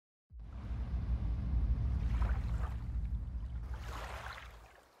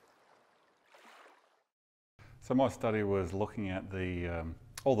So my study was looking at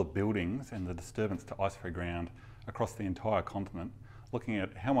all the buildings and the disturbance to ice-free ground across the entire continent, looking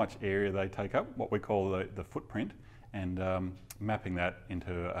at how much area they take up, what we call the footprint, and mapping that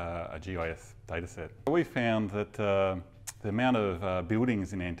into a GIS data set. We found that the amount of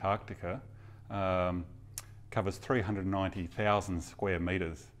buildings in Antarctica covers 390,000 square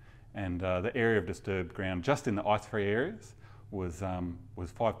metres, and the area of disturbed ground just in the ice-free areas was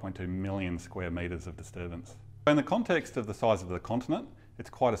 5.2 million square metres of disturbance. In the context of the size of the continent,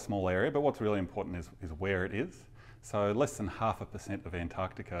 it's quite a small area, but what's really important is where it is. So less than 0.5% of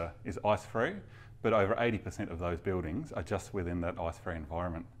Antarctica is ice-free, but over 80% of those buildings are just within that ice-free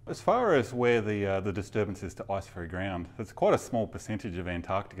environment. As far as where the disturbance is to ice-free ground, it's quite a small percentage of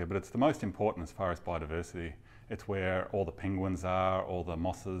Antarctica, but it's the most important as far as biodiversity. It's where all the penguins are, all the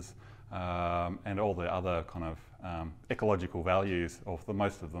mosses, and all the other kind of ecological values of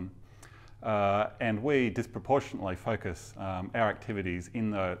most of them. And we disproportionately focus our activities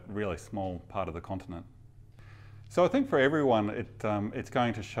in the really small part of the continent. So I think for everyone it's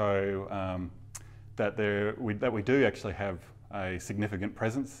going to show that we do actually have a significant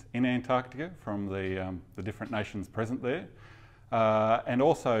presence in Antarctica from the different nations present there, and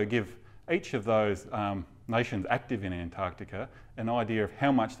also give each of those nations active in Antarctica an idea of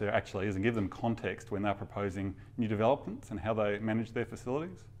how much there actually is, and give them context when they're proposing new developments and how they manage their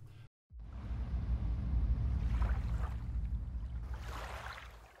facilities.